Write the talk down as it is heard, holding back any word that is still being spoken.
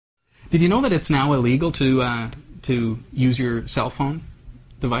Did you know that it's now illegal to use your cell phone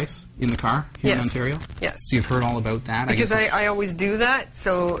device in the car here in Ontario? Yes. So you've heard all about that? Because I always do that,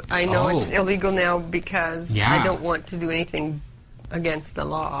 so I know it's illegal now because I don't want to do anything against the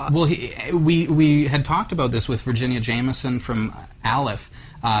law. Well, we had talked about this with Virginia Jameson from Aleph.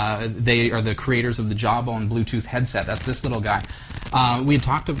 They are the creators of the Jawbone Bluetooth headset. That's this little guy. We had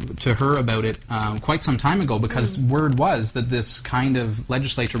talked to her about it quite some time ago because word was that this kind of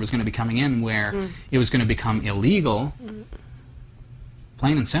legislature was going to be coming in where it was going to become illegal,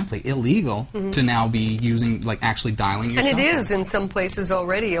 plain and simply illegal, to now be using, like, actually dialing your cell phone. And it is in some places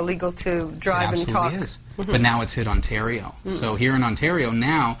already illegal to drive and talk. It absolutely is. But now it's hit Ontario. So here in Ontario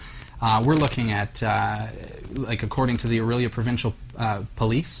now, we're looking at, like, according to the Orillia Provincial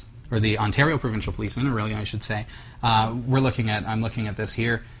Police, or the Ontario Provincial Police in Orillia, I should say, I'm looking at this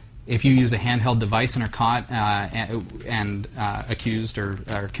here. If you use a handheld device and are caught and accused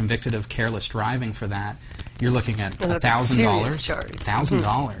or convicted of careless driving for that, you're looking at $1,000.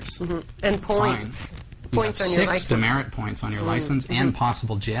 $1,000. And points. Points on your license. 6 demerit points on your license and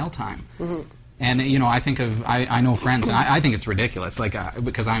possible jail time. And, you know, I know friends, and I think it's ridiculous, like,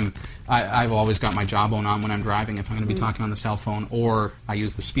 because I've always got my Jawbone on when I'm driving if I'm going to be talking on the cell phone, or I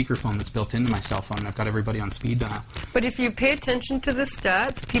use the speakerphone that's built into my cell phone, and I've got everybody on speed dial. But if you pay attention to the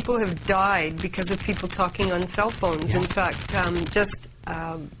stats, people have died because of people talking on cell phones. In fact, just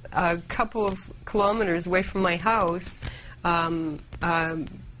a couple of kilometers away from my house,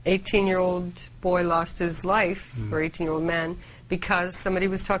 18-year-old boy lost his life, or 18-year-old man, because somebody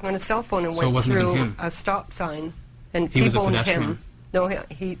was talking on a cell phone and went through a stop sign and T-boned him. No,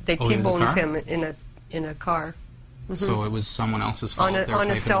 they T-boned him in a car. So it was someone else's fault.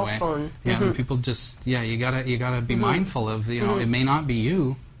 On a cell phone. Yeah, people just you gotta be mindful of, you know, it may not be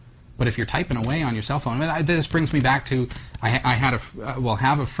you, but if you're typing away on your cell phone. This brings me back to I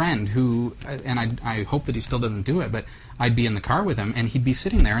have a friend who, and I hope that he still doesn't do it, but I'd be in the car with him and he'd be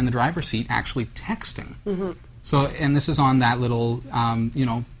sitting there in the driver's seat actually texting. So, and this is on that little, you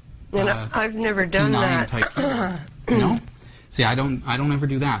know, and I've never done that. Type. No? See, I don't ever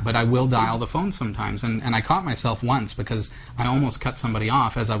do that, but I will dial the phone sometimes, and I caught myself once because I almost cut somebody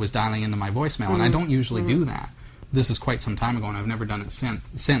off as I was dialing into my voicemail, and I don't usually do that. This is quite some time ago, and I've never done it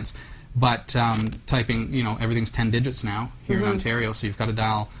since. But typing, you know, everything's 10 digits now here in Ontario, so you've got to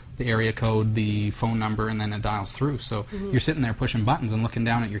dial the area code, the phone number, and then it dials through. So you're sitting there pushing buttons and looking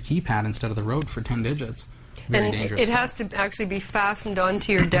down at your keypad instead of the road for 10 digits. Very dangerous. It has to actually be fastened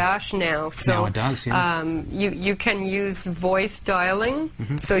onto your dash now. So now it does, yeah. You can use voice dialing.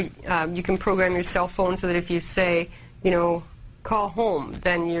 So you can program your cell phone so that if you say, you know, call home,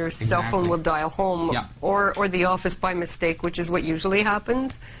 then your cell phone will dial home, or the office by mistake, which is what usually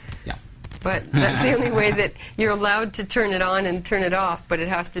happens. Yeah. But that's the only way that you're allowed to turn it on and turn it off, but it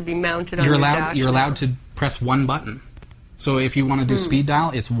has to be mounted on your dash. You're allowed to press one button. So if you want to do speed dial,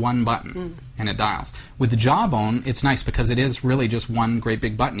 it's one button, and it dials. With the Jawbone, it's nice because it is really just one great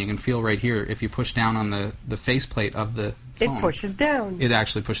big button. You can feel right here, if you push down on the faceplate of the phone. It pushes down. It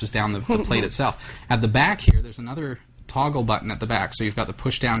actually pushes down the plate itself. At the back here, there's another toggle button at the back. So you've got the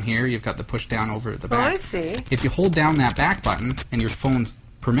push down here, you've got the push down over at the back. Oh, I see. If you hold down that back button, and your phone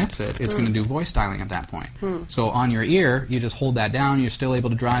permits it, it's going to do voice dialing at that point. So on your ear, you just hold that down, you're still able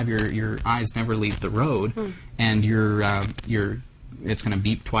to drive, your eyes never leave the road, and it's going to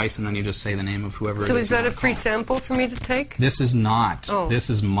beep twice, and then you just say the name of whoever it is. So is that a free sample for me to take? This is not. Oh. This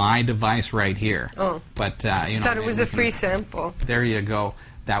is my device right here. Oh. But, you know. I thought it was a free sample. There you go.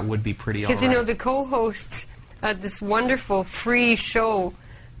 That would be pretty all right. Because, you know, the co-hosts at this wonderful free show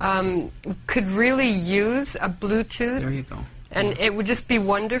could really use a Bluetooth. There you go. And it would just be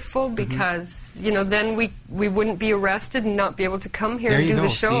wonderful because, you know, then we wouldn't be arrested and not be able to come here and do the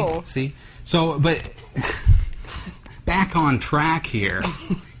show. See? So, but back on track here.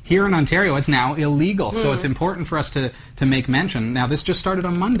 Here in Ontario, it's now illegal, so it's important for us to make mention. Now, this just started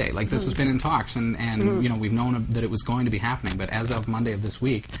on Monday. Like, this has been in talks, and you know, we've known that it was going to be happening. But as of Monday of this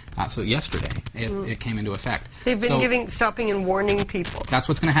week, so yesterday, it came into effect. They've been stopping and warning people. That's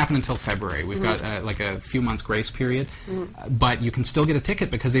what's going to happen until February. We've got like a few months grace period, but you can still get a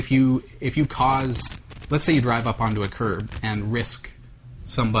ticket because if you cause, let's say you drive up onto a curb and risk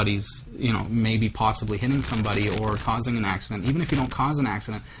somebody's, you know, maybe possibly hitting somebody or causing an accident. Even if you don't cause an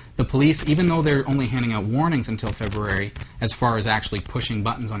accident, the police, even though they're only handing out warnings until February as far as actually pushing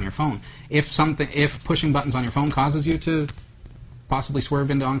buttons on your phone, if pushing buttons on your phone causes you to possibly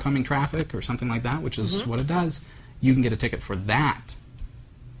swerve into oncoming traffic or something like that, which is what it does, you can get a ticket for that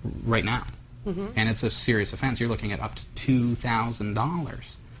right now. And it's a serious offense. You're looking at up to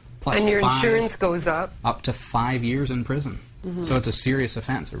 $2,000. Plus and your insurance goes up. Up to 5 years in prison. So it's a serious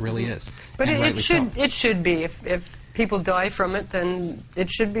offense. It really is. But it should be. If people die from it, then it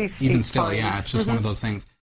should be steep Even still, fines. yeah, it's just one of those things.